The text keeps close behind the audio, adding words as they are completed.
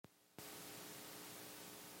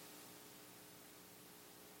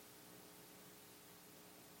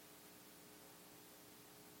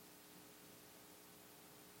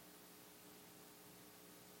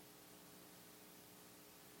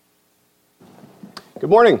Good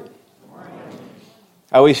morning.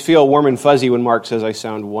 I always feel warm and fuzzy when Mark says I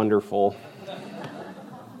sound wonderful.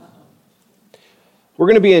 We're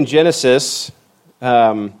going to be in Genesis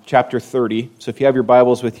chapter 30. So if you have your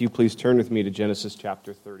Bibles with you, please turn with me to Genesis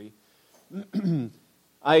chapter 30.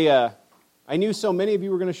 I knew so many of you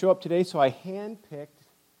were going to show up today, so I handpicked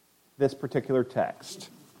this particular text.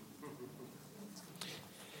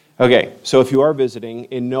 Okay, so if you are visiting,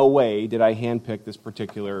 in no way did I handpick this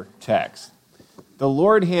particular text. The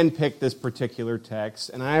Lord handpicked this particular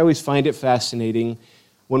text, and I always find it fascinating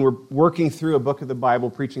when we're working through a book of the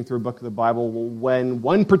Bible, preaching through a book of the Bible, when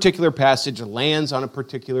one particular passage lands on a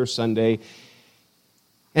particular Sunday,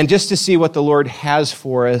 and just to see what the Lord has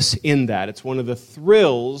for us in that. It's one of the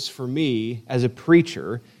thrills for me as a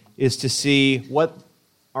preacher is to see what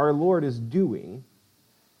our Lord is doing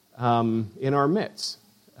in our midst.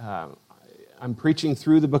 I'm preaching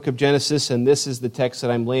through the book of Genesis, and this is the text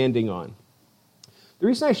that I'm landing on. The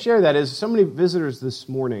reason I share that is so many visitors this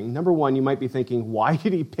morning. Number one, you might be thinking, why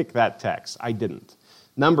did he pick that text? I didn't.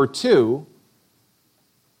 Number two,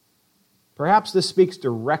 perhaps this speaks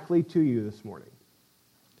directly to you this morning.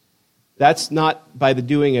 That's not by the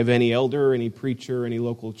doing of any elder, any preacher, any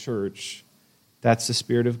local church. That's the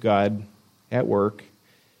Spirit of God at work.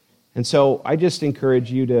 And so I just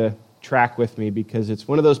encourage you to track with me because it's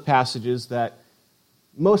one of those passages that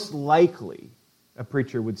most likely a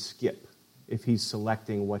preacher would skip if he's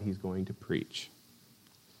selecting what he's going to preach.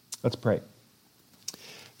 Let's pray.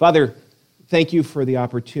 Father, thank you for the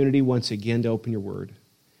opportunity once again to open your word.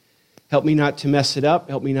 Help me not to mess it up.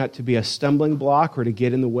 Help me not to be a stumbling block or to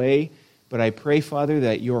get in the way. But I pray, Father,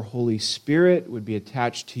 that your Holy Spirit would be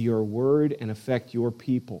attached to your word and affect your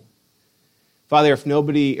people. Father,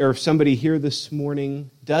 if somebody here this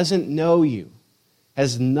morning doesn't know you,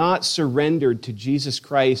 has not surrendered to Jesus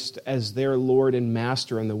Christ as their Lord and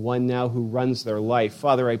Master and the one now who runs their life,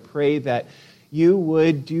 Father, I pray that you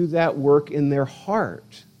would do that work in their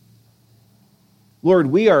heart. Lord,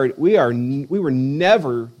 we were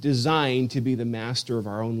never designed to be the master of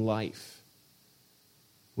our own life.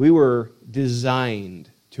 We were designed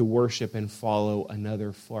to worship and follow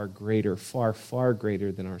another far greater, far, far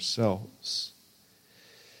greater than ourselves.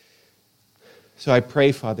 So I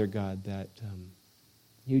pray, Father God, that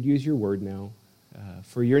you'd use your word now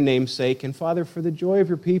for your name's sake, and Father, for the joy of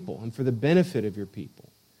your people and for the benefit of your people.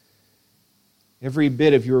 Every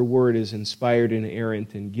bit of your word is inspired and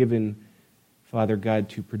inerrant and given, Father God,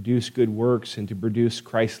 to produce good works and to produce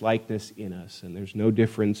Christ-likeness in us. And there's no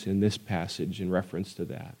difference in this passage in reference to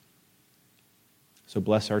that. So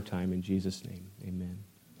bless our time in Jesus' name. Amen.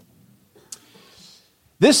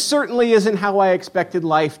 This certainly isn't how I expected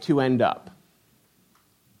life to end up.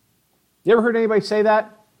 You ever heard anybody say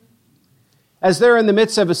that? As they're in the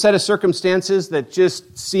midst of a set of circumstances that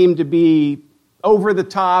just seem to be over the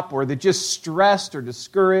top, or they're just stressed or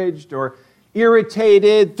discouraged or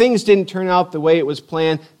irritated, things didn't turn out the way it was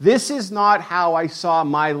planned. This is not how I saw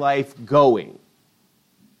my life going.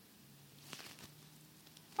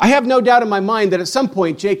 I have no doubt in my mind that at some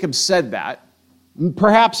point Jacob said that,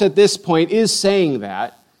 perhaps at this point is saying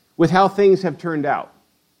that, with how things have turned out.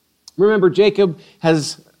 Remember, Jacob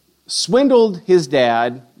has swindled his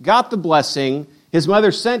dad, got the blessing. His mother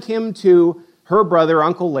sent him to her brother,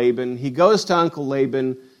 Uncle Laban. He goes to Uncle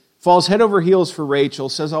Laban, falls head over heels for Rachel,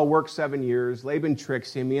 says, I'll work 7 years. Laban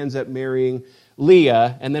tricks him. He ends up marrying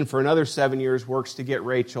Leah, and then for another 7 years works to get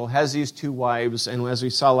Rachel, has these 2 wives, and as we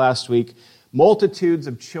saw last week, multitudes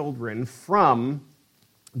of children from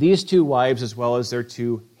these 2 wives as well as their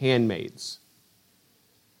 2 handmaids.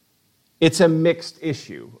 It's a mixed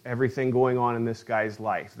issue, everything going on in this guy's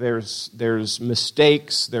life. There's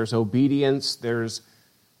mistakes, there's obedience,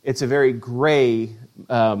 it's a very gray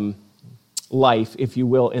life, if you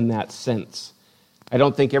will, in that sense. I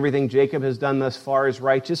don't think everything Jacob has done thus far is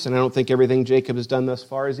righteous, and I don't think everything Jacob has done thus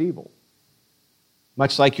far is evil.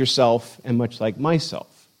 Much like yourself and much like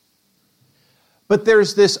myself. But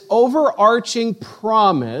there's this overarching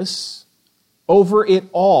promise over it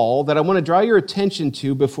all that I want to draw your attention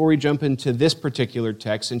to before we jump into this particular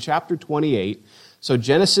text in chapter 28. So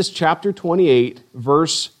Genesis chapter 28,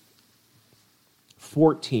 verse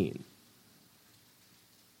 14.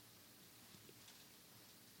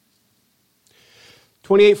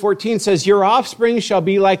 Verse 14 says, Your offspring shall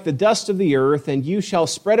be like the dust of the earth, and you shall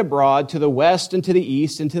spread abroad to the west and to the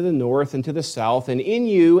east and to the north and to the south, and in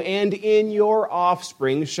you and in your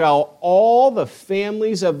offspring shall all the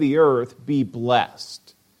families of the earth be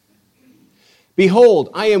blessed. Behold,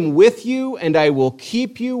 I am with you, and I will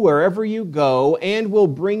keep you wherever you go, and will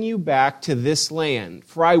bring you back to this land.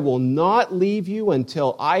 For I will not leave you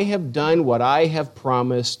until I have done what I have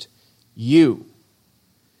promised you.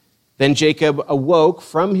 Then Jacob awoke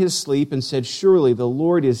from his sleep and said, "Surely the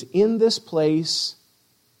Lord is in this place,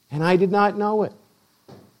 and I did not know it."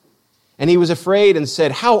 And he was afraid and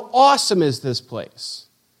said, "How awesome is this place!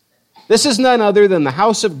 This is none other than the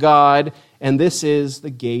house of God, and this is the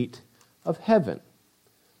gate of heaven."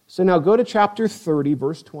 So now go to chapter 30,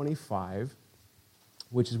 verse 25,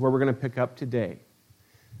 which is where we're going to pick up today.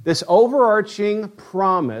 This overarching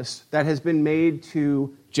promise that has been made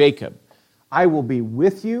to Jacob: I will be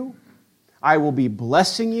with you, I will be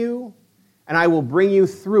blessing you, and I will bring you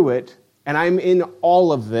through it, and I'm in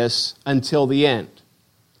all of this until the end.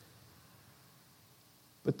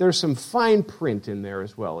 But there's some fine print in there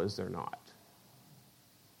as well, is there not?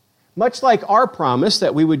 Much like our promise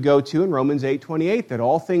that we would go to in Romans 8:28, that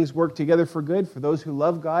all things work together for good for those who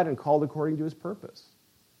love God and called according to his purpose.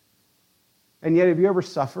 And yet, have you ever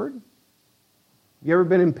suffered? You ever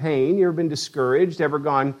been in pain? You ever been discouraged? Ever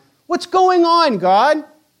gone, "What's going on, God?"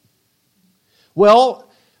 Well,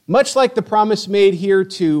 much like the promise made here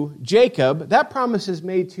to Jacob, that promise is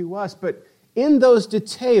made to us, but in those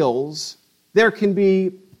details, there can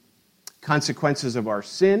be consequences of our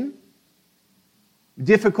sin,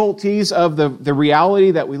 difficulties of the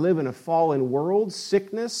reality that we live in a fallen world,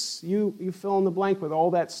 sickness, you fill in the blank with all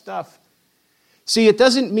that stuff. See, it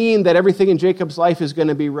doesn't mean that everything in Jacob's life is going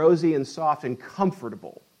to be rosy and soft and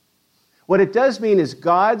comfortable. What it does mean is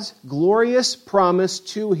God's glorious promise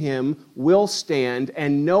to him will stand,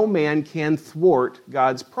 and no man can thwart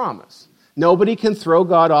God's promise. Nobody can throw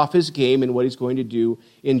God off his game in what he's going to do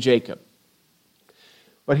in Jacob.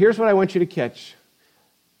 But here's what I want you to catch.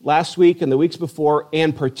 Last week and the weeks before,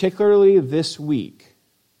 and particularly this week,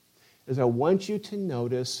 is I want you to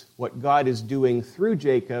notice what God is doing through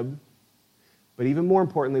Jacob, but even more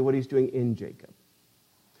importantly, what he's doing in Jacob.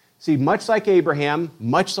 See, much like Abraham,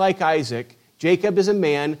 much like Isaac, Jacob is a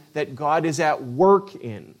man that God is at work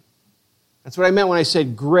in. That's what I meant when I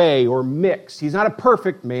said gray or mixed. He's not a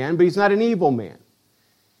perfect man, but he's not an evil man.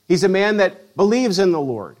 He's a man that believes in the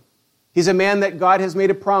Lord. He's a man that God has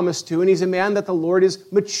made a promise to, and he's a man that the Lord is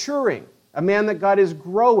maturing, a man that God is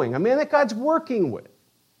growing, a man that God's working with.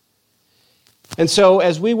 And so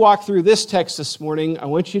as we walk through this text this morning, I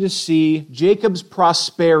want you to see Jacob's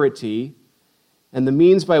prosperity and the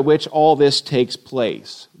means by which all this takes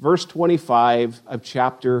place. Verse 25 of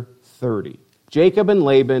chapter 30. Jacob and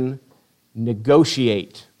Laban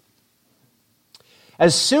negotiate.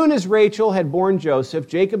 As soon as Rachel had borne Joseph,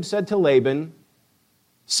 Jacob said to Laban,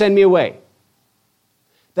 "Send me away,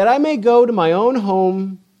 that I may go to my own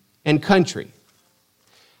home and country.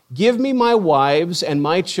 Give me my wives and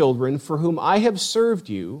my children for whom I have served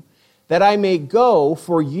you, that I may go,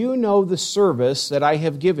 for you know the service that I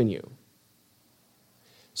have given you."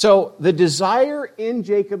 So the desire in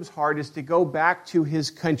Jacob's heart is to go back to his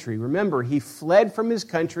country. Remember, he fled from his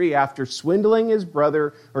country after swindling his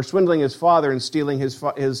brother, or swindling his father and stealing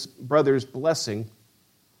his brother's blessing.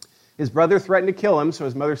 His brother threatened to kill him, so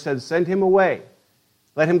his mother said, "Send him away.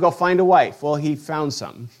 Let him go find a wife." Well, he found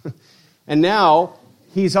some. And now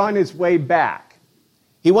he's on his way back.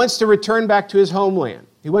 He wants to return back to his homeland.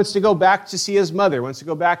 He wants to go back to see his mother. He wants to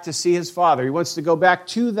go back to see his father. He wants to go back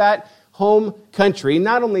to that home country.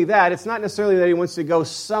 Not only that, it's not necessarily that he wants to go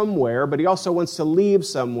somewhere, but he also wants to leave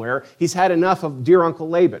somewhere. He's had enough of dear Uncle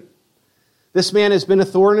Laban. This man has been a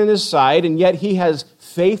thorn in his side, and yet he has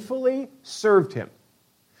faithfully served him.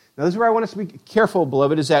 Now, this is where I want us to be careful,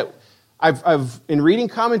 beloved, is that in reading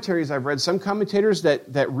commentaries, I've read some commentators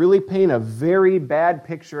that really paint a very bad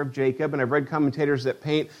picture of Jacob, and I've read commentators that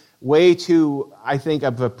paint way too, I think,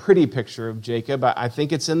 of a pretty picture of Jacob. I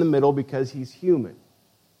think it's in the middle because he's human.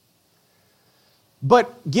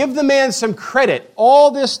 But give the man some credit.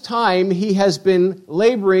 All this time, he has been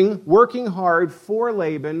laboring, working hard for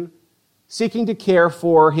Laban, seeking to care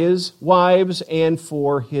for his wives and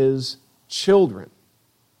for his children.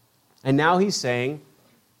 And now he's saying,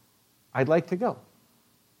 "I'd like to go.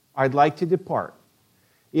 I'd like to depart."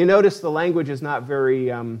 You notice the language is not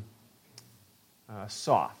very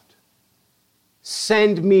soft.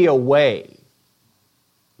 "Send me away.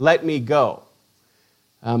 Let me go."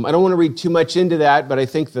 I don't want to read too much into that, but I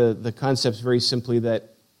think the concept's very simply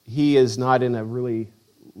that he is not in a really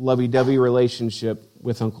lovey-dovey relationship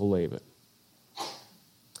with Uncle Laban.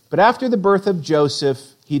 But after the birth of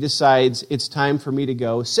Joseph, he decides, "It's time for me to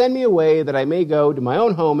go. Send me away that I may go to my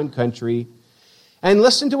own home and country." And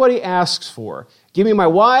listen to what he asks for. "Give me my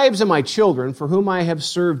wives and my children for whom I have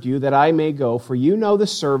served you, that I may go, for you know the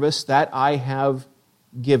service that I have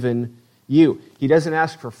given you." He doesn't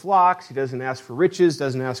ask for flocks. He doesn't ask for riches,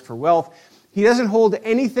 doesn't ask for wealth. He doesn't hold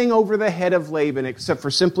anything over the head of Laban except for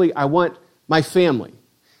simply, "I want my family.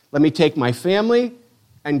 Let me take my family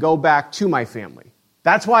and go back to my family.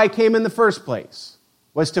 That's why I came in the first place,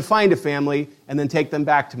 was to find a family and then take them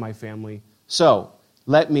back to my family. So,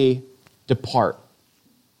 let me depart.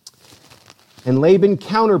 And Laban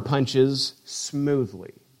counterpunches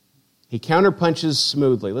smoothly. He counterpunches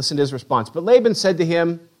smoothly. Listen to his response. But Laban said to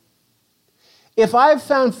him, if I have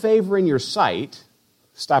found favor in your sight,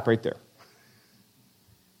 stop right there.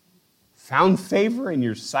 Found favor in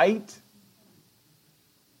your sight?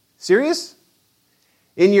 Serious?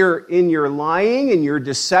 In your lying, in your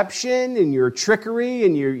deception, in your trickery,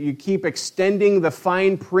 and you keep extending the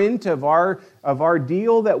fine print of our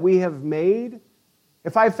deal that we have made?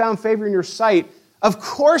 If I found favor in your sight, of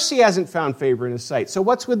course he hasn't found favor in his sight. So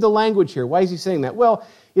what's with the language here? Why is he saying that? Well,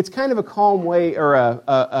 it's kind of a calm way, or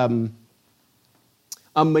a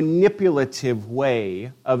manipulative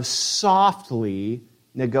way of softly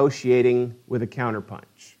negotiating with a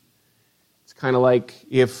counterpunch. It's kind of like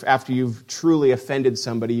if after you've truly offended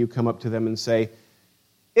somebody, you come up to them and say,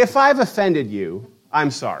 if I've offended you,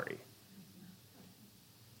 I'm sorry.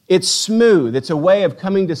 It's smooth. It's a way of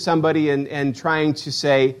coming to somebody and trying to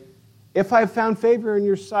say, if I've found favor in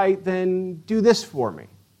your sight, then do this for me.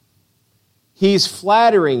 He's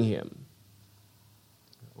flattering him.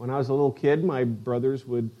 When I was a little kid, my brothers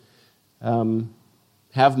would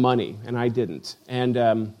have money, and I didn't.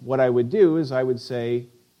 And what I would do is I would say,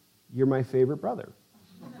 you're my favorite brother.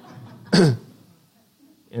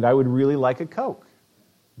 And I would really like a Coke,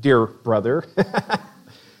 dear brother.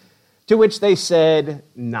 To which they said,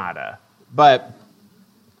 nada. But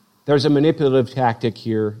there's a manipulative tactic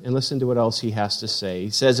here, and listen to what else he has to say. He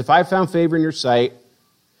says, if I found favor in your sight,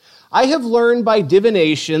 I have learned by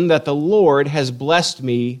divination that the Lord has blessed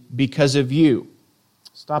me because of you.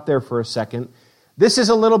 Stop there for a second. This is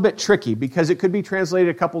a little bit tricky because it could be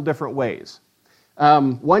translated a couple different ways.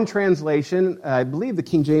 One translation, I believe the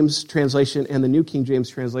King James translation and the New King James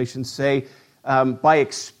translation say by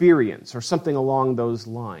experience or something along those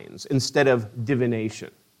lines instead of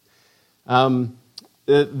divination.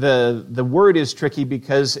 The word is tricky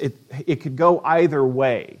because it could go either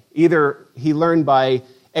way. Either he learned by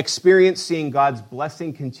experience seeing God's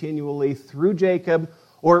blessing continually through Jacob,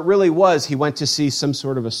 or it really was he went to see some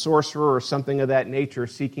sort of a sorcerer or something of that nature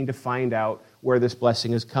seeking to find out where this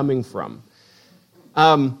blessing is coming from.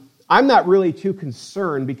 I'm not really too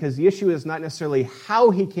concerned because the issue is not necessarily how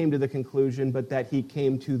he came to the conclusion, but that he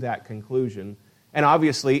came to that conclusion. And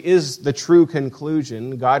obviously is the true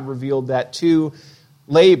conclusion. God revealed that to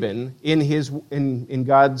Laban in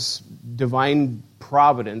God's divine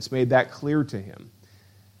providence, made that clear to him.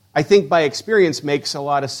 I think by experience makes a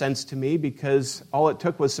lot of sense to me because all it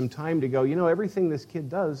took was some time to go, everything this kid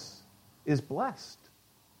does is blessed.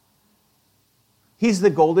 He's the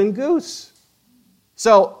golden goose.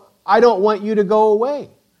 So I don't want you to go away.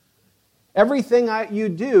 Everything you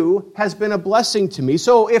do has been a blessing to me.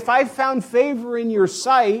 So if I've found favor in your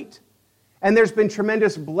sight, and there's been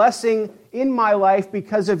tremendous blessing in my life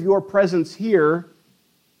because of your presence here,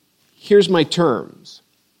 here's my terms.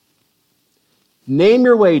 Name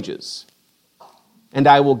your wages, and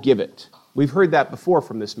I will give it. We've heard that before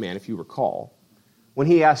from this man, if you recall. When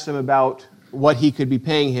he asked him about what he could be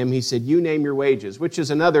paying him, he said, you name your wages, which is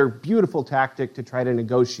another beautiful tactic to try to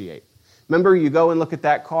negotiate. Remember, you go and look at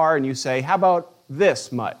that car and you say, how about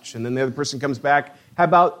this much? And then the other person comes back, how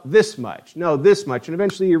about this much? No, this much. And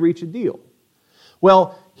eventually you reach a deal.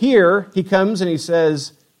 Well, here he comes and he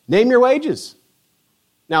says, name your wages.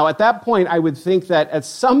 Now, at that point, I would think that at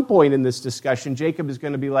some point in this discussion, Jacob is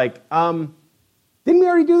going to be like, didn't we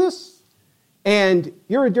already do this? And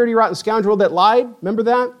you're a dirty, rotten scoundrel that lied. Remember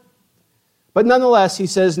that? But nonetheless, he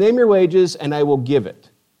says, name your wages and I will give it.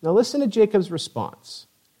 Now, listen to Jacob's response.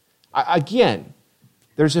 Again,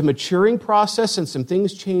 there's a maturing process and some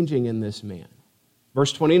things changing in this man.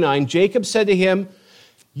 Verse 29, Jacob said to him,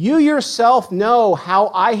 you yourself know how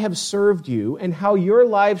I have served you and how your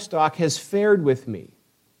livestock has fared with me.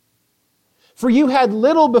 For you had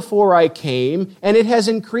little before I came, and it has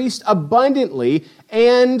increased abundantly.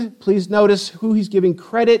 And please notice who he's giving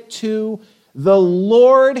credit to. The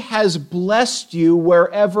Lord has blessed you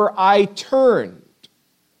wherever I turned.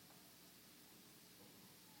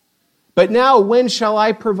 But now when shall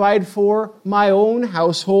I provide for my own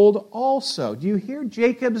household also? Do you hear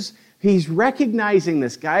Jacob's? He's recognizing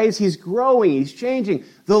this, guys. He's growing. He's changing.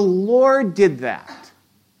 The Lord did that.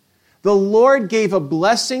 The Lord gave a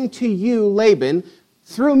blessing to you, Laban,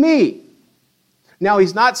 through me. Now,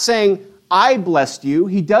 he's not saying, I blessed you.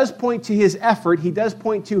 He does point to his effort. He does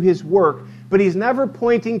point to his work. But he's never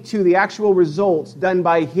pointing to the actual results done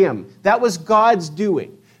by him. That was God's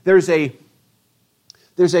doing. There's a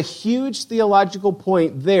there's a huge theological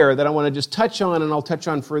point there that I want to just touch on, and I'll touch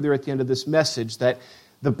on further at the end of this message, that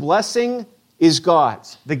the blessing is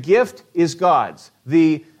God's. The gift is God's.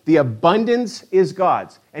 The abundance is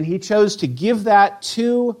God's. And he chose to give that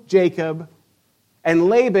to Jacob, and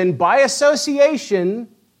Laban, by association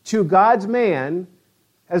to God's man,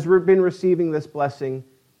 has been receiving this blessing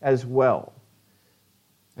as well.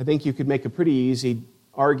 I think you could make a pretty easy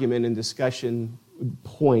argument and discussion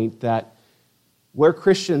point that where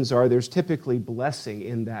Christians are, there's typically blessing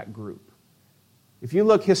in that group. If you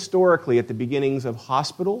look historically at the beginnings of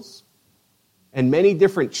hospitals and many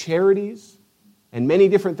different charities and many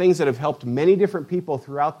different things that have helped many different people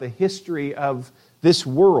throughout the history of this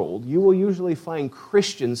world, you will usually find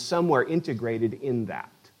Christians somewhere integrated in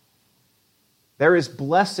that. There is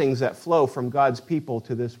blessings that flow from God's people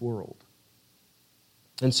to this world.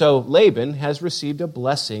 And so Laban has received a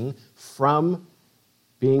blessing from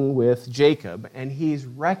being with Jacob, and he's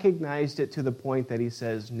recognized it to the point that he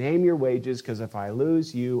says, name your wages, because if I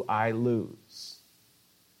lose you, I lose.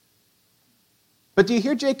 But do you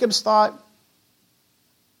hear Jacob's thought?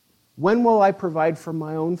 When will I provide for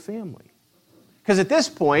my own family? Because at this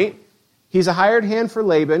point, he's a hired hand for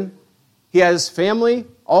Laban. He has family,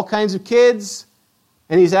 all kinds of kids,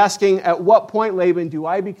 and he's asking, at what point, Laban, do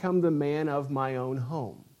I become the man of my own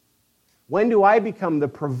home? When do I become the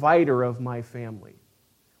provider of my family?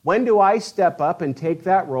 When do I step up and take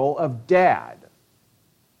that role of dad?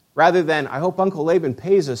 Rather than, I hope Uncle Laban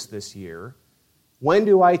pays us this year, when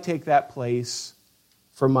do I take that place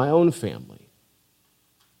for my own family?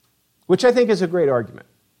 Which I think is a great argument,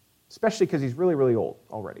 especially because he's really, really old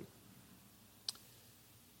already.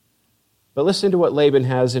 But listen to what Laban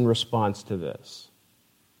has in response to this.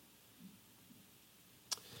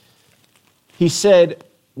 He said,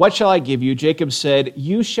 what shall I give you? Jacob said,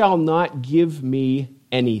 you shall not give me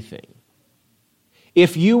anything.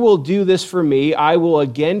 If you will do this for me, I will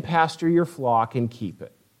again pasture your flock and keep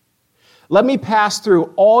it. Let me pass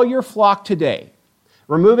through all your flock today,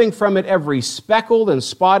 removing from it every speckled and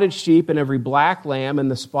spotted sheep and every black lamb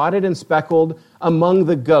and the spotted and speckled among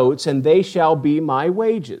the goats, and they shall be my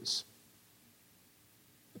wages.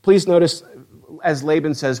 Please notice, as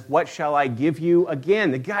Laban says, what shall I give you?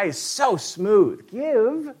 Again, the guy is so smooth.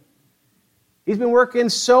 Give? He's been working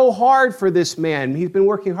so hard for this man. He's been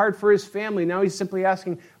working hard for his family. Now he's simply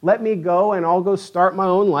asking, let me go and I'll go start my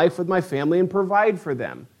own life with my family and provide for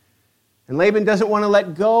them. And Laban doesn't want to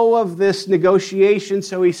let go of this negotiation,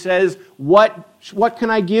 so he says, what can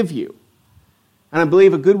I give you? And I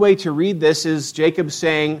believe a good way to read this is Jacob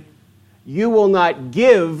saying, you will not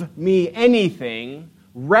give me anything,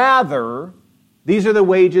 rather, these are the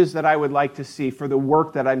wages that I would like to see for the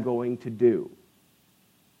work that I'm going to do.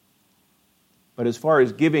 But as far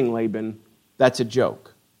as giving Laban, that's a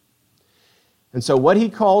joke. And so what he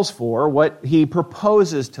calls for, what he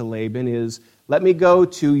proposes to Laban is, let me go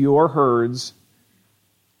to your herds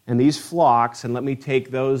and these flocks, and let me take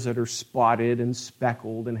those that are spotted and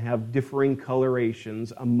speckled and have differing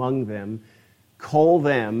colorations among them, cull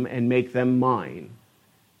them and make them mine.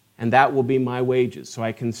 And that will be my wages. So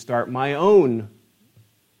I can start my own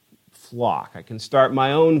flock. I can start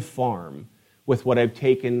my own farm with what I've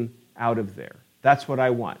taken out of there. That's what I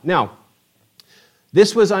want. Now,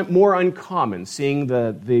 this was more uncommon, seeing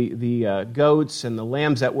the goats and the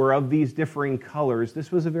lambs that were of these differing colors.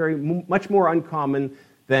 This was much more uncommon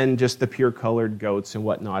than just the pure colored goats and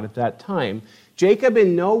whatnot at that time. Jacob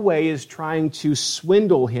in no way is trying to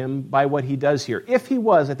swindle him by what he does here. If he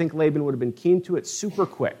was, I think Laban would have been keen to it super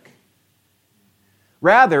quick.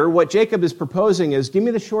 Rather, what Jacob is proposing is, give me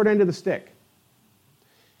the short end of the stick.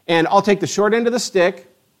 And I'll take the short end of the stick,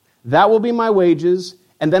 that will be my wages,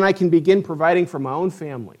 and then I can begin providing for my own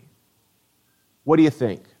family. What do you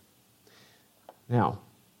think? Now,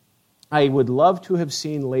 I would love to have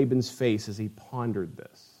seen Laban's face as he pondered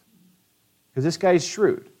this. Because this guy's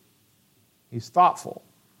shrewd. He's thoughtful.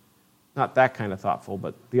 Not that kind of thoughtful,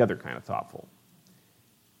 but the other kind of thoughtful.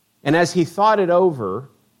 And as he thought it over,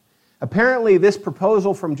 apparently this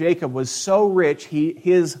proposal from Jacob was so rich,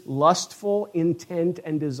 his lustful intent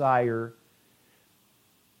and desire,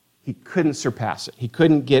 he couldn't surpass it. He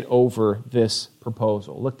couldn't get over this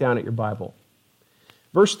proposal. Look down at your Bible.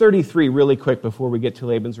 Verse 33, really quick before we get to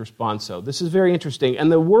Laban's response. So this is very interesting.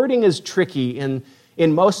 And the wording is tricky in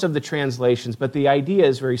most of the translations, but the idea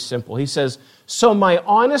is very simple. He says, so my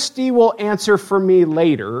honesty will answer for me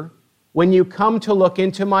later when you come to look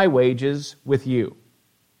into my wages with you.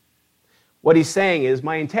 What he's saying is,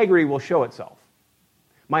 my integrity will show itself.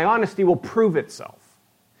 My honesty will prove itself.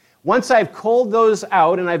 Once I've culled those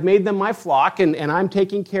out and I've made them my flock and I'm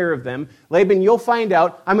taking care of them, Laban, you'll find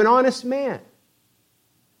out I'm an honest man.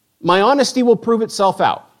 My honesty will prove itself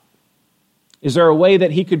out. Is there a way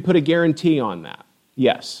that he could put a guarantee on that?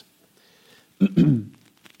 Yes. There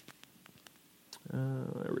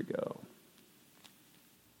we go.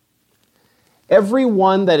 Every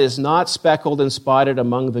one that is not speckled and spotted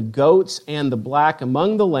among the goats and the black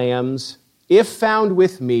among the lambs, if found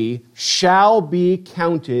with me, shall be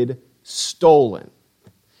counted stolen.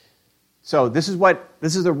 So this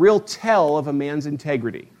is a real tell of a man's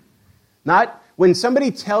integrity. Not when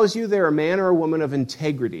somebody tells you they're a man or a woman of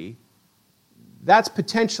integrity, that's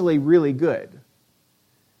potentially really good.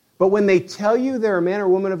 But when they tell you they're a man or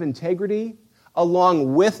woman of integrity,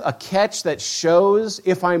 along with a catch that shows,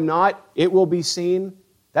 if I'm not, it will be seen,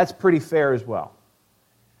 that's pretty fair as well.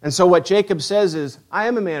 And so what Jacob says is, I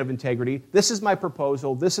am a man of integrity, this is my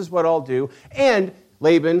proposal, this is what I'll do, and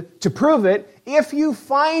Laban, to prove it, if you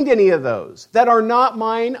find any of those that are not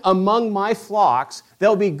mine among my flocks,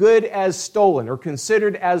 they'll be good as stolen, or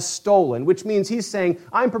considered as stolen, which means he's saying,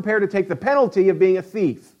 I'm prepared to take the penalty of being a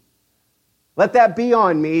thief. Let that be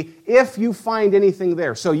on me if you find anything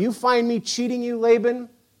there. So you find me cheating you, Laban,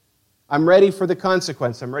 I'm ready for the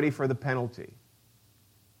consequence. I'm ready for the penalty.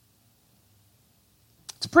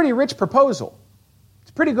 It's a pretty rich proposal. It's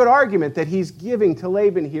a pretty good argument that he's giving to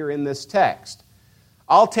Laban here in this text.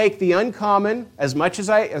 I'll take the uncommon as much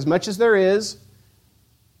as there is,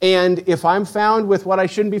 and if I'm found with what I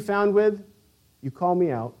shouldn't be found with, you call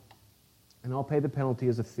me out, and I'll pay the penalty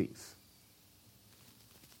as a thief.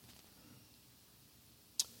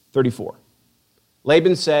 34.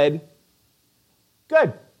 Laban said,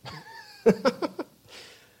 good.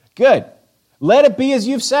 Good. Let it be as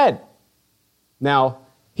you've said. Now,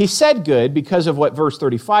 he said good because of what verse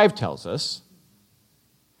 35 tells us.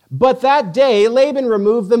 But that day Laban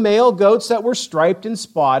removed the male goats that were striped and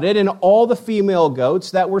spotted, and all the female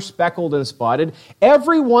goats that were speckled and spotted,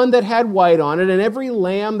 every one that had white on it, and every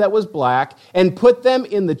lamb that was black, and put them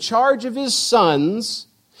in the charge of his sons.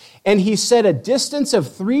 And he set a distance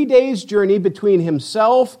of 3 days' journey between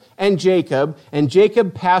himself and Jacob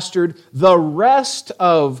pastured the rest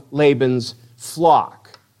of Laban's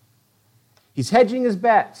flock. He's hedging his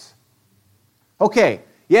bets. Okay,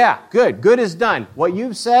 yeah, good. Good is done. What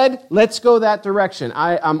you've said, let's go that direction.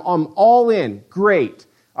 I'm all in. Great.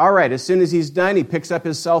 All right, as soon as he's done, he picks up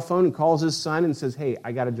his cell phone and calls his son and says, hey,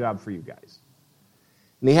 I got a job for you guys.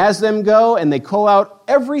 And he has them go, and they call out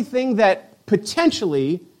everything that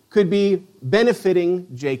potentially could be benefiting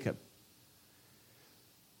Jacob.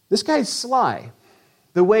 This guy's sly,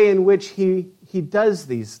 the way in which he does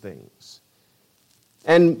these things.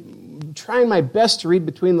 And trying my best to read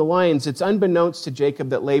between the lines, it's unbeknownst to Jacob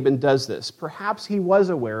that Laban does this. Perhaps he was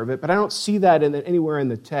aware of it, but I don't see that anywhere in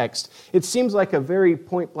the text. It seems like a very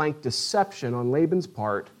point-blank deception on Laban's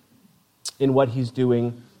part in what he's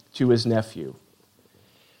doing to his nephew.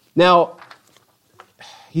 Now,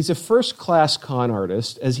 he's a first-class con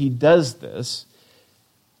artist as he does this,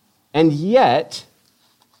 and yet,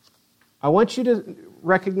 I want you to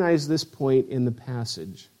recognize this point in the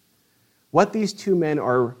passage. What these two men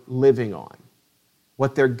are living on,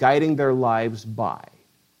 what they're guiding their lives by.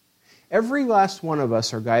 Every last one of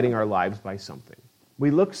us are guiding our lives by something. We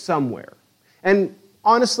look somewhere. And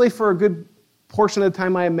honestly, for a good portion of the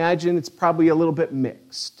time, I imagine it's probably a little bit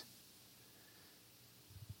mixed.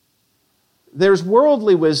 There's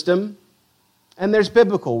worldly wisdom, and there's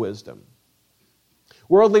biblical wisdom.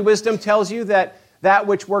 Worldly wisdom tells you that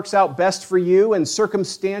which works out best for you, and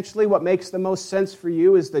circumstantially what makes the most sense for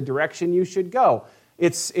you is the direction you should go.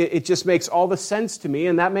 It just makes all the sense to me,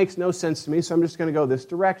 and that makes no sense to me, so I'm just going to go this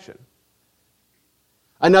direction.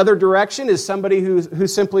 Another direction is somebody who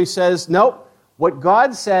simply says, nope, what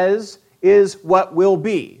God says is what will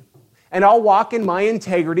be. And I'll walk in my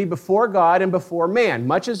integrity before God and before man,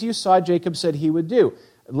 much as you saw Jacob said he would do.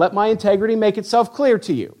 Let my integrity make itself clear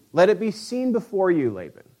to you. Let it be seen before you,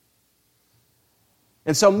 Laban.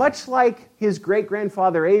 And so much like his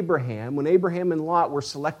great-grandfather Abraham, when Abraham and Lot were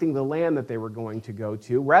selecting the land that they were going to go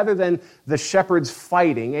to, rather than the shepherds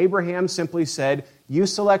fighting, Abraham simply said, you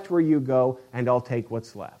select where you go, and I'll take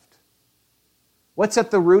what's left. What's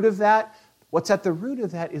at the root of that? What's at the root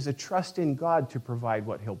of that is a trust in God to provide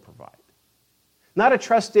what he'll provide. Not a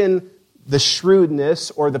trust in the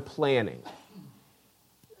shrewdness or the planning.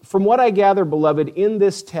 From what I gather, beloved, in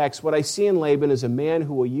this text, what I see in Laban is a man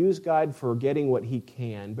who will use God for getting what he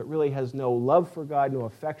can, but really has no love for God, no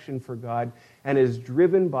affection for God, and is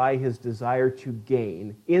driven by his desire to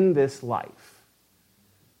gain in this life.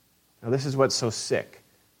 Now, this is what's so sick.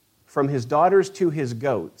 From his daughters to his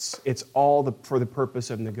goats, it's all for the purpose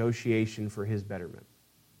of negotiation for his betterment.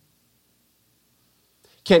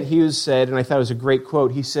 Kent Hughes said, and I thought it was a great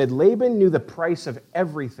quote, he said, Laban knew the price of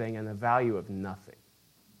everything and the value of nothing.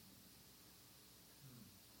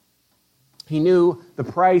 He knew the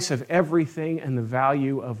price of everything and the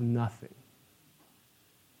value of nothing.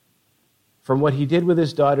 From what he did with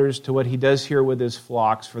his daughters to what he does here with his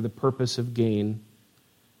flocks for the purpose of gain,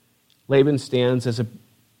 Laban stands as a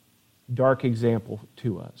dark example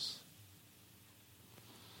to us.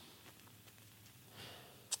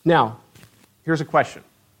 Now, here's a question.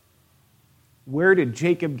 Where did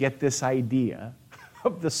Jacob get this idea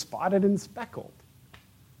of the spotted and speckled?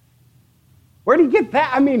 Where did he get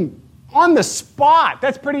that? I mean, on the spot.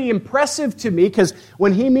 That's pretty impressive to me, because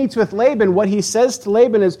when he meets with Laban, what he says to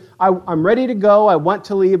Laban is, I'm ready to go, I want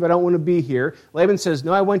to leave, I don't want to be here. Laban says,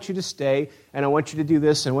 no, I want you to stay, and I want you to do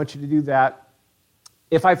this, and I want you to do that.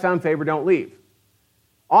 If I found favor, don't leave.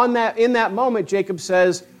 In that moment, Jacob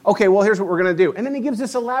says, okay, well, here's what we're going to do. And then he gives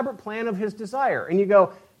this elaborate plan of his desire. And you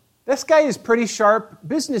go, this guy is pretty sharp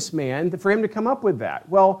businessman for him to come up with that.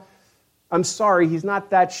 Well, I'm sorry, he's not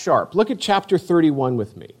that sharp. Look at chapter 31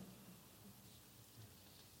 with me.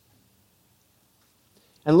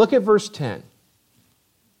 And look at verse 10.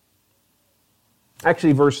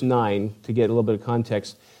 Actually, verse 9, to get a little bit of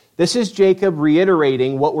context. This is Jacob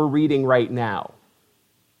reiterating what we're reading right now.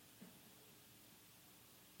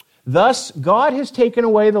 Thus, God has taken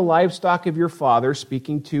away the livestock of your father,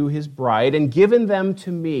 speaking to his bride, and given them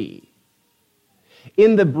to me.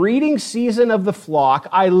 In the breeding season of the flock,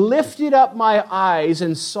 I lifted up my eyes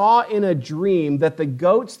and saw in a dream that the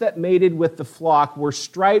goats that mated with the flock were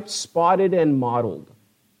striped, spotted, and mottled.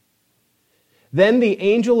 Then the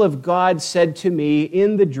angel of God said to me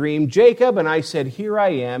in the dream, Jacob, and I said, here I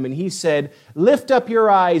am. And he said, lift up your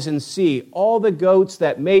eyes and see. All the goats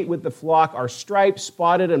that mate with the flock are striped,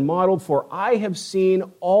 spotted, and mottled, for I have seen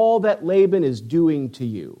all that Laban is doing to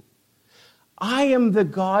you. I am the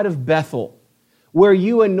God of Bethel, where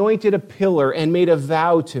you anointed a pillar and made a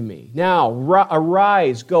vow to me. Now,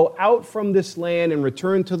 arise, go out from this land and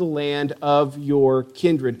return to the land of your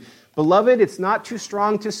kindred. Beloved, it's not too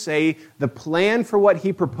strong to say the plan for what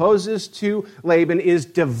he proposes to Laban is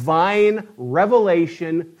divine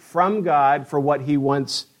revelation from God for how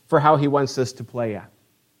he wants this to play out.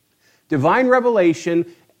 Divine revelation,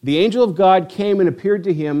 the angel of God came and appeared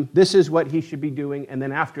to him, this is what he should be doing, and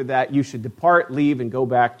then after that you should depart, leave, and go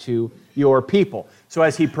back to your people. So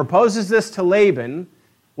as he proposes this to Laban,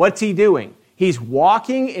 what's he doing? He's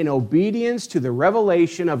walking in obedience to the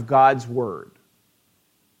revelation of God's word.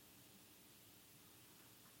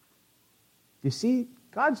 You see,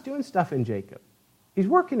 God's doing stuff in Jacob. He's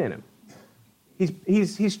working in him.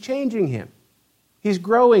 He's changing him. He's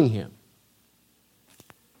growing him.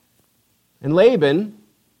 And Laban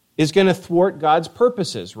is going to thwart God's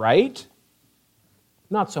purposes, right?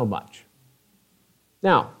 Not so much.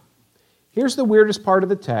 Now, here's the weirdest part of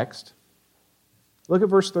the text. Look at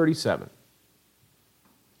verse 37.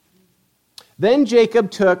 Then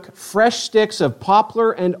Jacob took fresh sticks of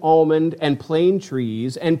poplar and almond and plane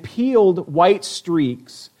trees and peeled white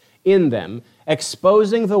streaks in them,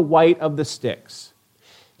 exposing the white of the sticks.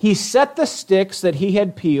 He set the sticks that he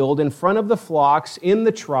had peeled in front of the flocks in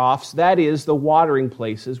the troughs, that is, the watering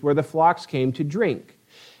places where the flocks came to drink.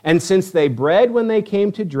 And since they bred when they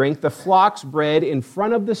came to drink, the flocks bred in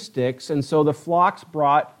front of the sticks, and so the flocks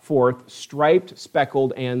brought forth striped,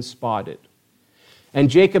 speckled, and spotted. And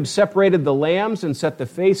Jacob separated the lambs and set the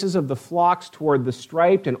faces of the flocks toward the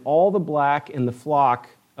striped and all the black in the flock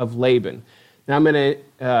of Laban. Now I'm going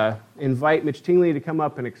to invite Mitch Tingley to come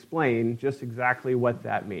up and explain just exactly what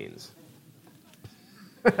that means.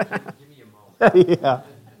 Give me a moment. Yeah.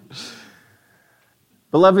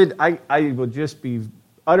 Beloved, I will just be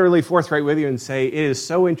utterly forthright with you and say it is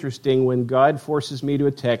so interesting when God forces me to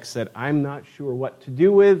a text that I'm not sure what to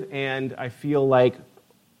do with, and I feel like,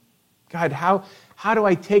 God, how do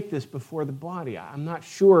I take this before the body? I'm not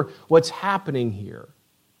sure what's happening here.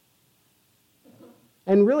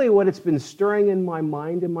 And really what it's been stirring in my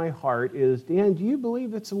mind and my heart is, Dan, do you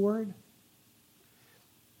believe it's a word?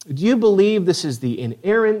 Do you believe this is the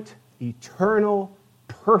inerrant, eternal,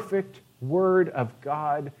 perfect word of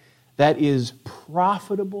God that is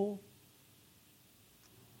profitable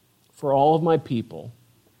for all of my people?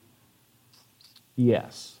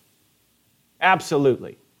 Yes.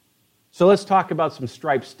 Absolutely. So let's talk about some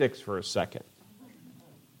striped sticks for a second.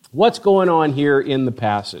 What's going on here in the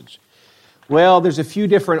passage? Well, there's a few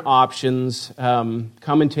different options.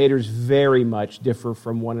 Commentators very much differ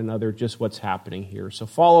from one another, just what's happening here. So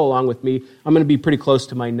follow along with me. I'm going to be pretty close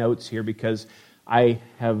to my notes here because I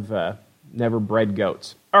have never bred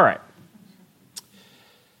goats. All right.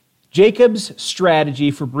 Jacob's strategy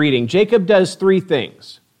for breeding. Jacob does three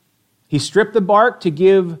things. He stripped the bark to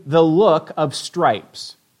give the look of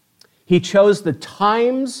stripes. He chose the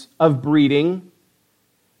times of breeding.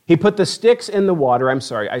 He put the sticks in the water. I'm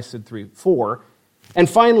sorry, I said 4. And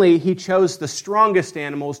finally, he chose the strongest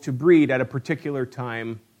animals to breed at a particular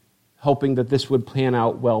time, hoping that this would plan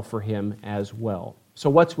out well for him as well. So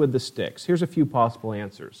what's with the sticks? Here's a few possible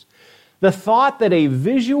answers. The thought that a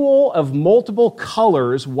visual of multiple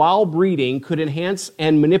colors while breeding could enhance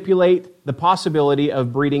and manipulate the possibility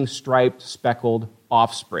of breeding striped, speckled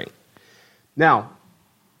offspring. Now,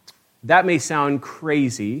 that may sound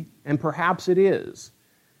crazy, and perhaps it is.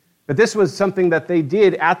 But this was something that they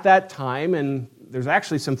did at that time, and there's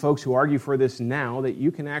actually some folks who argue for this now, that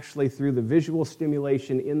you can actually, through the visual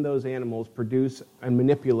stimulation in those animals, produce and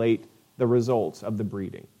manipulate the results of the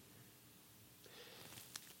breeding.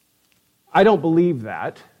 I don't believe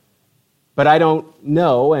that, but I don't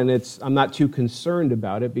know, and I'm not too concerned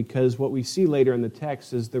about it, because what we see later in the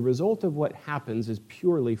text is the result of what happens is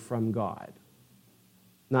purely from God,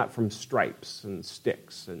 not from stripes and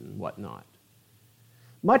sticks and whatnot.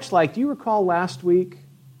 Much like, do you recall last week?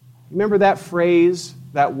 Remember that phrase,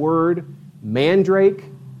 that word, mandrake?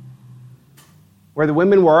 Where the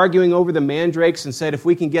women were arguing over the mandrakes and said, if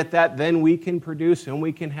we can get that, then we can produce and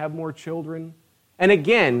we can have more children. And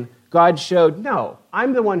again, God showed, no,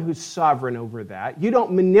 I'm the one who's sovereign over that. You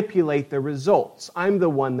don't manipulate the results. I'm the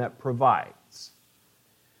one that provides.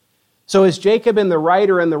 So is Jacob in the right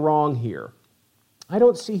or in the wrong here? I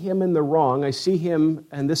don't see him in the wrong. I see him,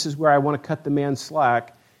 and this is where I want to cut the man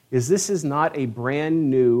slack, is this is not a brand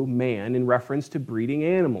new man in reference to breeding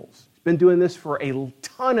animals. He's been doing this for a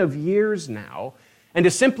ton of years now. And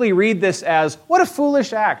to simply read this as, what a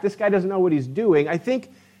foolish act, this guy doesn't know what he's doing, I think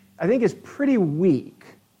is pretty weak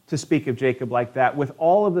to speak of Jacob like that with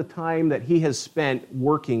all of the time that he has spent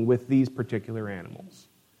working with these particular animals.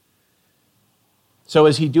 So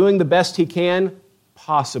is he doing the best he can?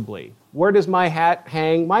 Possibly. Where does my hat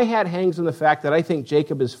hang? My hat hangs in the fact that I think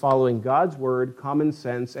Jacob is following God's word, common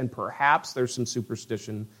sense, and perhaps there's some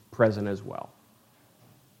superstition present as well.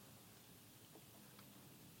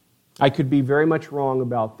 I could be very much wrong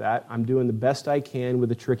about that. I'm doing the best I can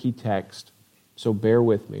with a tricky text, so bear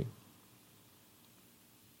with me.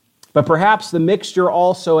 But perhaps the mixture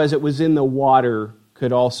also, as it was in the water,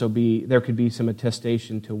 there could be some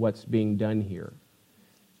attestation to what's being done here.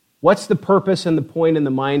 What's the purpose and the point in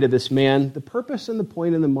the mind of this man? The purpose and the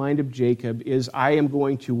point in the mind of Jacob is, I am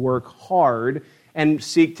going to work hard and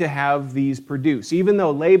seek to have these produce. Even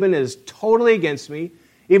though Laban is totally against me,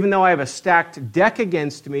 even though I have a stacked deck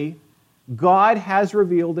against me, God has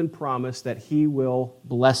revealed and promised that he will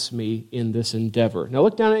bless me in this endeavor. Now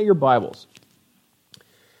look down at your Bibles.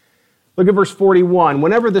 Look at verse 41.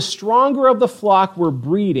 Whenever the stronger of the flock were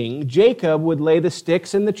breeding, Jacob would lay the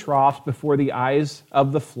sticks in the troughs before the eyes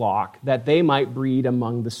of the flock, that they might breed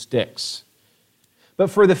among the sticks.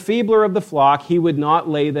 But for the feebler of the flock, he would not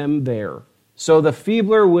lay them there. So the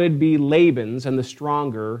feebler would be Laban's, and the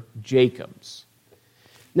stronger Jacob's.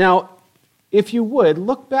 Now, if you would,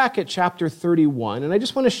 look back at chapter 31, and I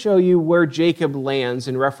just want to show you where Jacob lands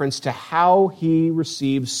in reference to how he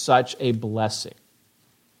receives such a blessing.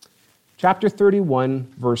 Chapter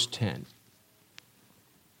 31, verse 10.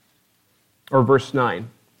 Or verse 9.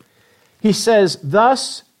 He says,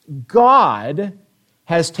 thus God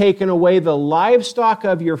has taken away the livestock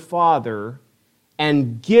of your father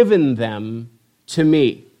and given them to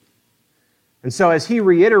me. And so as he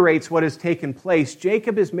reiterates what has taken place,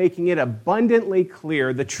 Jacob is making it abundantly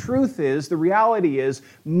clear. The truth is, the reality is,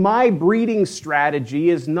 my breeding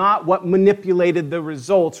strategy is not what manipulated the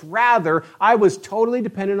results. Rather, I was totally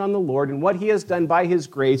dependent on the Lord, and what he has done by his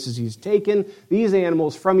grace is he's taken these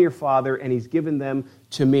animals from your father and he's given them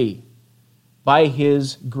to me by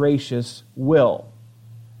his gracious will.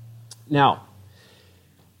 Now,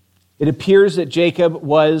 it appears that Jacob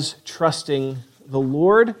was trusting the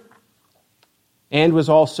Lord and was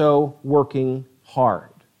also working hard.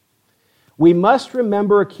 We must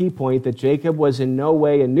remember a key point, that Jacob was in no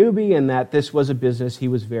way a newbie and that this was a business he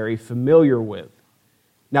was very familiar with.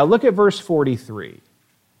 Now look at verse 43.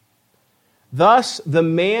 Thus the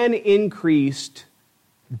man increased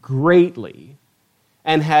greatly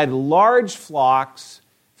and had large flocks,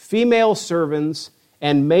 female servants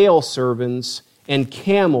and male servants, and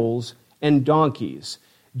camels and donkeys.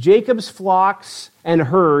 Jacob's flocks and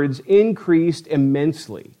herds increased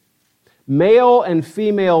immensely. Male and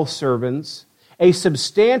female servants, a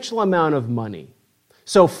substantial amount of money.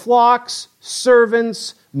 So flocks,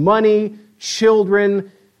 servants, money, children.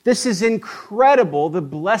 This is incredible, the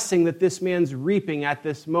blessing that this man's reaping at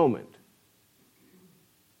this moment.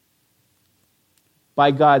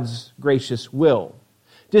 by God's gracious will.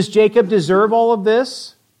 Does Jacob deserve all of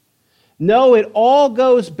this? No, it all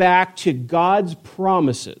goes back to God's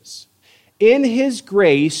promises. In his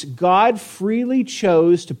grace, God freely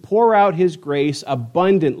chose to pour out his grace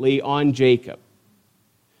abundantly on Jacob.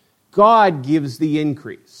 God gives the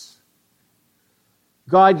increase.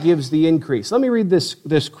 God gives the increase. Let me read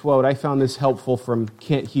this quote. I found this helpful from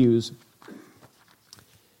Kent Hughes.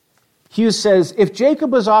 Hughes says, if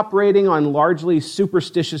Jacob was operating on largely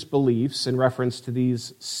superstitious beliefs in reference to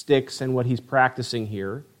these sticks and what he's practicing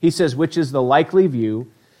here, he says, which is the likely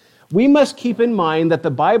view, we must keep in mind that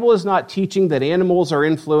the Bible is not teaching that animals are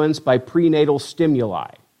influenced by prenatal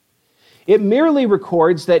stimuli. It merely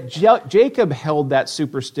records that Jacob held that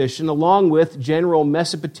superstition along with general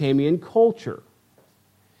Mesopotamian culture.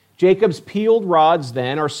 Jacob's peeled rods,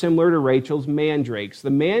 then, are similar to Rachel's mandrakes.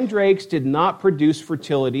 The mandrakes did not produce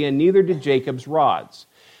fertility, and neither did Jacob's rods.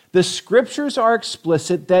 The scriptures are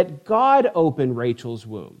explicit that God opened Rachel's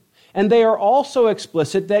womb, and they are also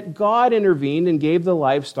explicit that God intervened and gave the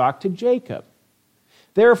livestock to Jacob.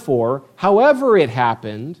 Therefore, however it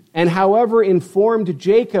happened, and however informed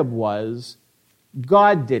Jacob was,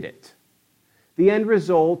 God did it. The end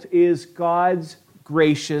result is God's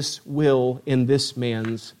gracious will in this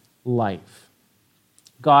man's life.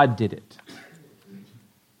 God did it.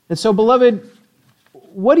 And so, beloved,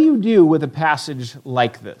 what do you do with a passage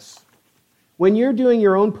like this? When you're doing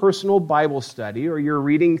your own personal Bible study, or you're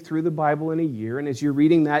reading through the Bible in a year, and as you're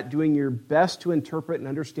reading that, doing your best to interpret and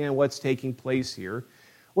understand what's taking place here,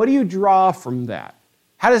 what do you draw from that?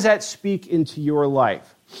 How does that speak into your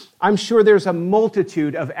life? I'm sure there's a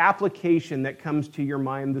multitude of application that comes to your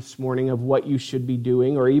mind this morning of what you should be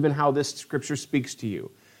doing, or even how this scripture speaks to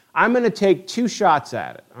you. I'm going to take 2 shots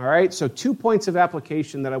at it, all right? So 2 points of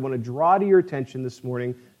application that I want to draw to your attention this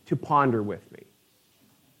morning to ponder with me.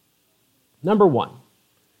 Number 1,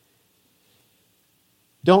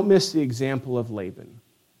 don't miss the example of Laban.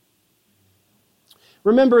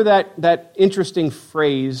 Remember that interesting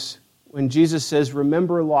phrase when Jesus says,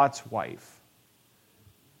 remember Lot's wife.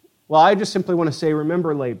 Well, I just simply want to say,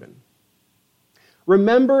 remember Laban.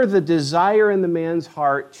 Remember the desire in the man's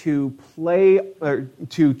heart to play, or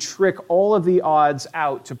to trick all of the odds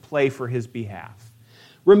out to play for his behalf.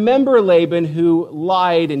 Remember Laban, who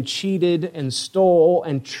lied and cheated and stole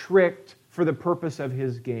and tricked for the purpose of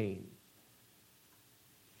his gain.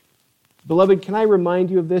 Beloved, can I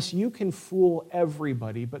remind you of this? You can fool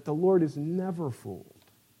everybody, but the Lord is never fooled.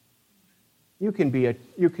 You can be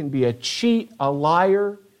a cheat, a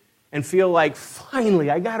liar, and feel like,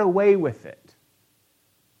 finally, I got away with it.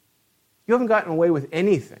 You haven't gotten away with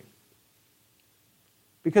anything.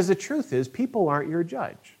 Because the truth is, people aren't your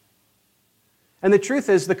judge. And the truth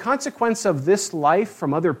is, the consequence of this life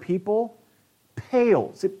from other people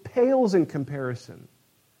pales. It pales in comparison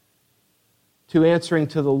to answering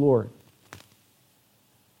to the Lord.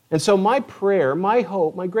 And so my prayer, my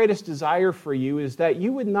hope, my greatest desire for you is that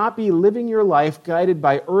you would not be living your life guided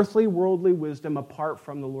by earthly, worldly wisdom apart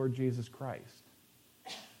from the Lord Jesus Christ.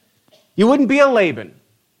 You wouldn't be a Laban.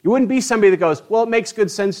 You wouldn't be somebody that goes, well, it makes good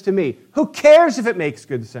sense to me. Who cares if it makes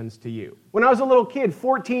good sense to you? When I was a little kid,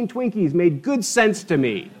 14 Twinkies made good sense to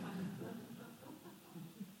me.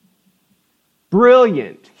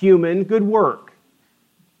 Brilliant, human, good work.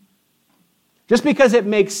 Just because it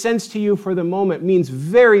makes sense to you for the moment means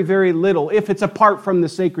very, very little if it's apart from the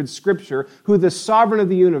sacred scripture, who the sovereign of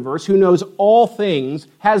the universe, who knows all things,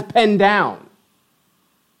 has penned down.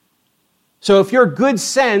 So if your good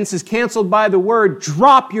sense is canceled by the word,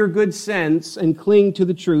 drop your good sense and cling to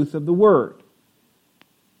the truth of the word.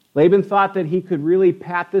 Laban thought that he could really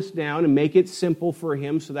pat this down and make it simple for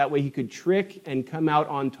him so that way he could trick and come out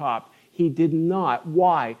on top. He did not.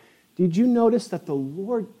 Why? Did you notice that the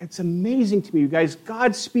Lord, it's amazing to me, you guys,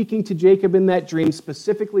 God speaking to Jacob in that dream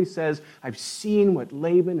specifically says, I've seen what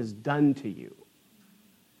Laban has done to you.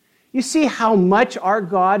 You see how much our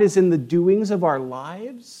God is in the doings of our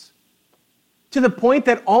lives? To the point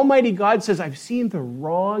that Almighty God says, I've seen the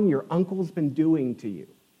wrong your uncle's been doing to you.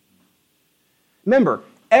 Remember,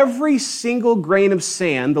 every single grain of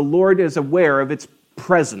sand, the Lord is aware of its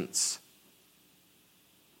presence.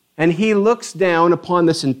 And he looks down upon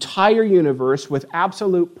this entire universe with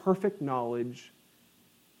absolute perfect knowledge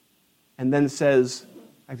and then says,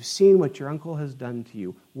 I've seen what your uncle has done to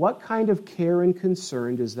you. What kind of care and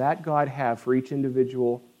concern does that God have for each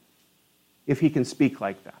individual if he can speak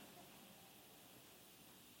like that?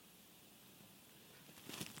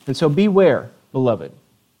 And so beware, beloved.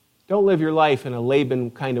 Don't live your life in a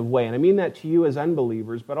Laban kind of way. And I mean that to you as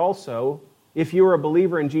unbelievers, but also if you're a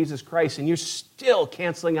believer in Jesus Christ and you're still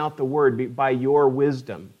canceling out the word by your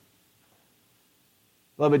wisdom.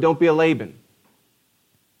 Beloved, don't be a Laban.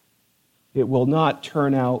 It will not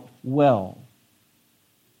turn out well.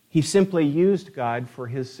 He simply used God for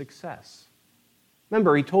his success.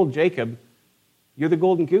 Remember, he told Jacob, you're the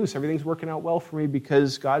golden goose. Everything's working out well for me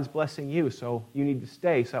because God's blessing you, so you need to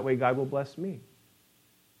stay, so that way God will bless me.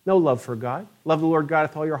 No love for God. Love the Lord God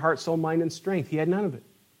with all your heart, soul, mind, and strength. He had none of it.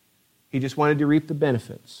 He just wanted to reap the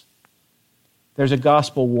benefits. There's a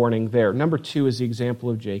gospel warning there. Number 2 is the example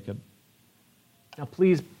of Jacob. Now,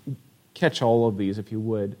 please catch all of these if you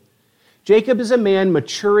would. Jacob is a man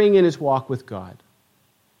maturing in his walk with God.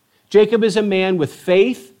 Jacob is a man with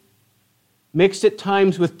faith, mixed at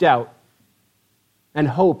times with doubt, and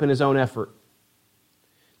hope in his own effort.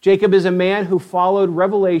 Jacob is a man who followed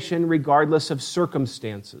revelation regardless of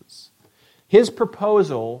circumstances. His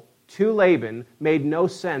proposal to Laban made no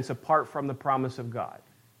sense apart from the promise of God,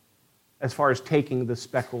 as far as taking the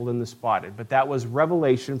speckled and the spotted. But that was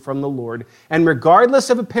revelation from the Lord. And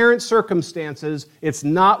regardless of apparent circumstances, it's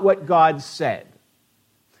not what God said.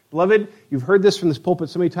 Beloved, you've heard this from this pulpit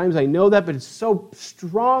so many times, I know that, but it's so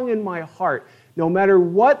strong in my heart. No matter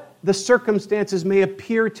what the circumstances may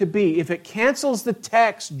appear to be, if it cancels the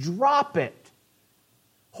text, drop it.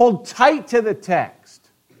 Hold tight to the text.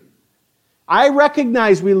 I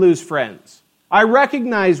recognize we lose friends. I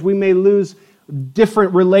recognize we may lose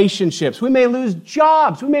different relationships. We may lose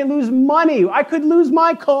jobs. We may lose money. I could lose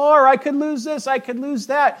my car. I could lose this. I could lose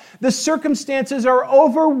that. The circumstances are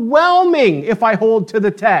overwhelming if I hold to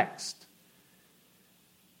the text.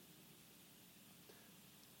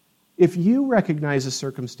 If you recognize the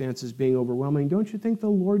circumstances being overwhelming, don't you think the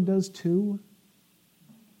Lord does too?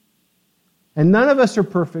 And none of us are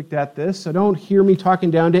perfect at this, so don't hear me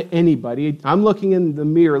talking down to anybody. I'm looking in the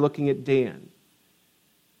mirror, looking at Dan,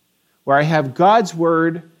 where I have God's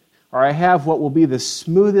word, or I have what will be the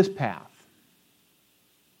smoothest path.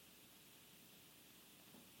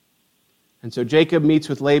 And so Jacob meets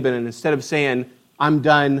with Laban, and instead of saying, I'm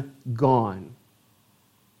done, gone,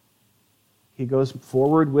 he goes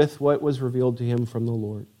forward with what was revealed to him from the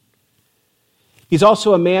Lord. He's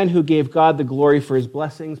also a man who gave God the glory for his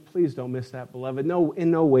blessings. Please don't miss that, beloved. No,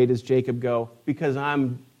 in no way does Jacob go, because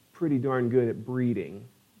I'm pretty darn good at breeding.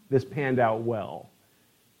 This panned out well.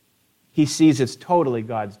 He sees it's totally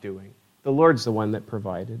God's doing. The Lord's the one that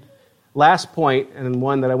provided. Last point, and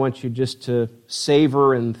one that I want you just to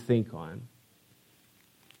savor and think on.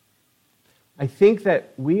 I think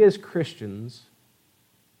that we as Christians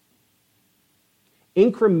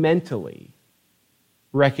incrementally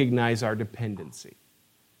recognize our dependency.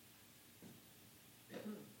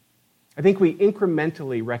 I think we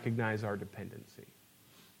incrementally recognize our dependency.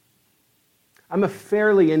 I'm a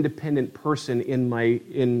fairly independent person in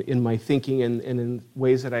my thinking and in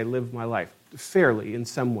ways that I live my life. Fairly, in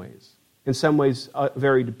some ways. In some ways,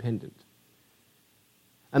 very dependent.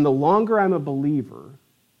 And the longer I'm a believer,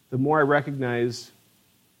 the more I recognize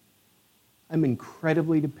I'm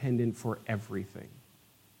incredibly dependent for everything.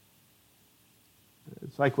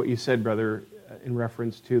 It's like what you said, brother, in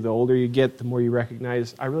reference to the older you get, the more you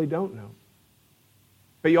recognize, I really don't know.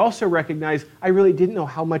 But you also recognize, I really didn't know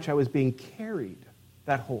how much I was being carried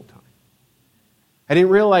that whole time. I didn't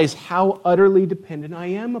realize how utterly dependent I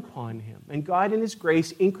am upon him. And God in his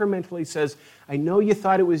grace incrementally says, I know you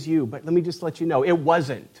thought it was you, but let me just let you know, it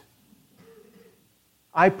wasn't.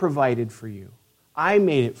 I provided for you. I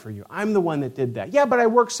made it for you. I'm the one that did that. Yeah, but I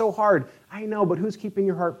worked so hard. I know, but who's keeping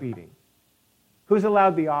your heart beating? Who's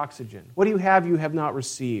allowed the oxygen? What do you have not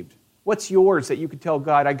received? What's yours that you could tell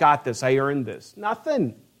God, I got this, I earned this?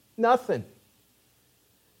 Nothing. Nothing.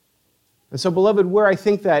 And so, beloved, where I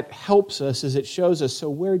think that helps us is it shows us, so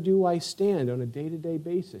where do I stand on a day-to-day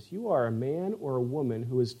basis? You are a man or a woman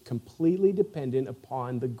who is completely dependent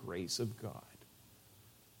upon the grace of God.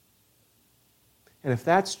 And if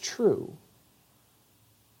that's true,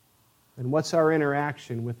 then what's our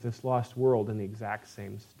interaction with this lost world in the exact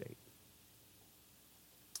same state?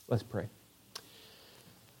 Let's pray.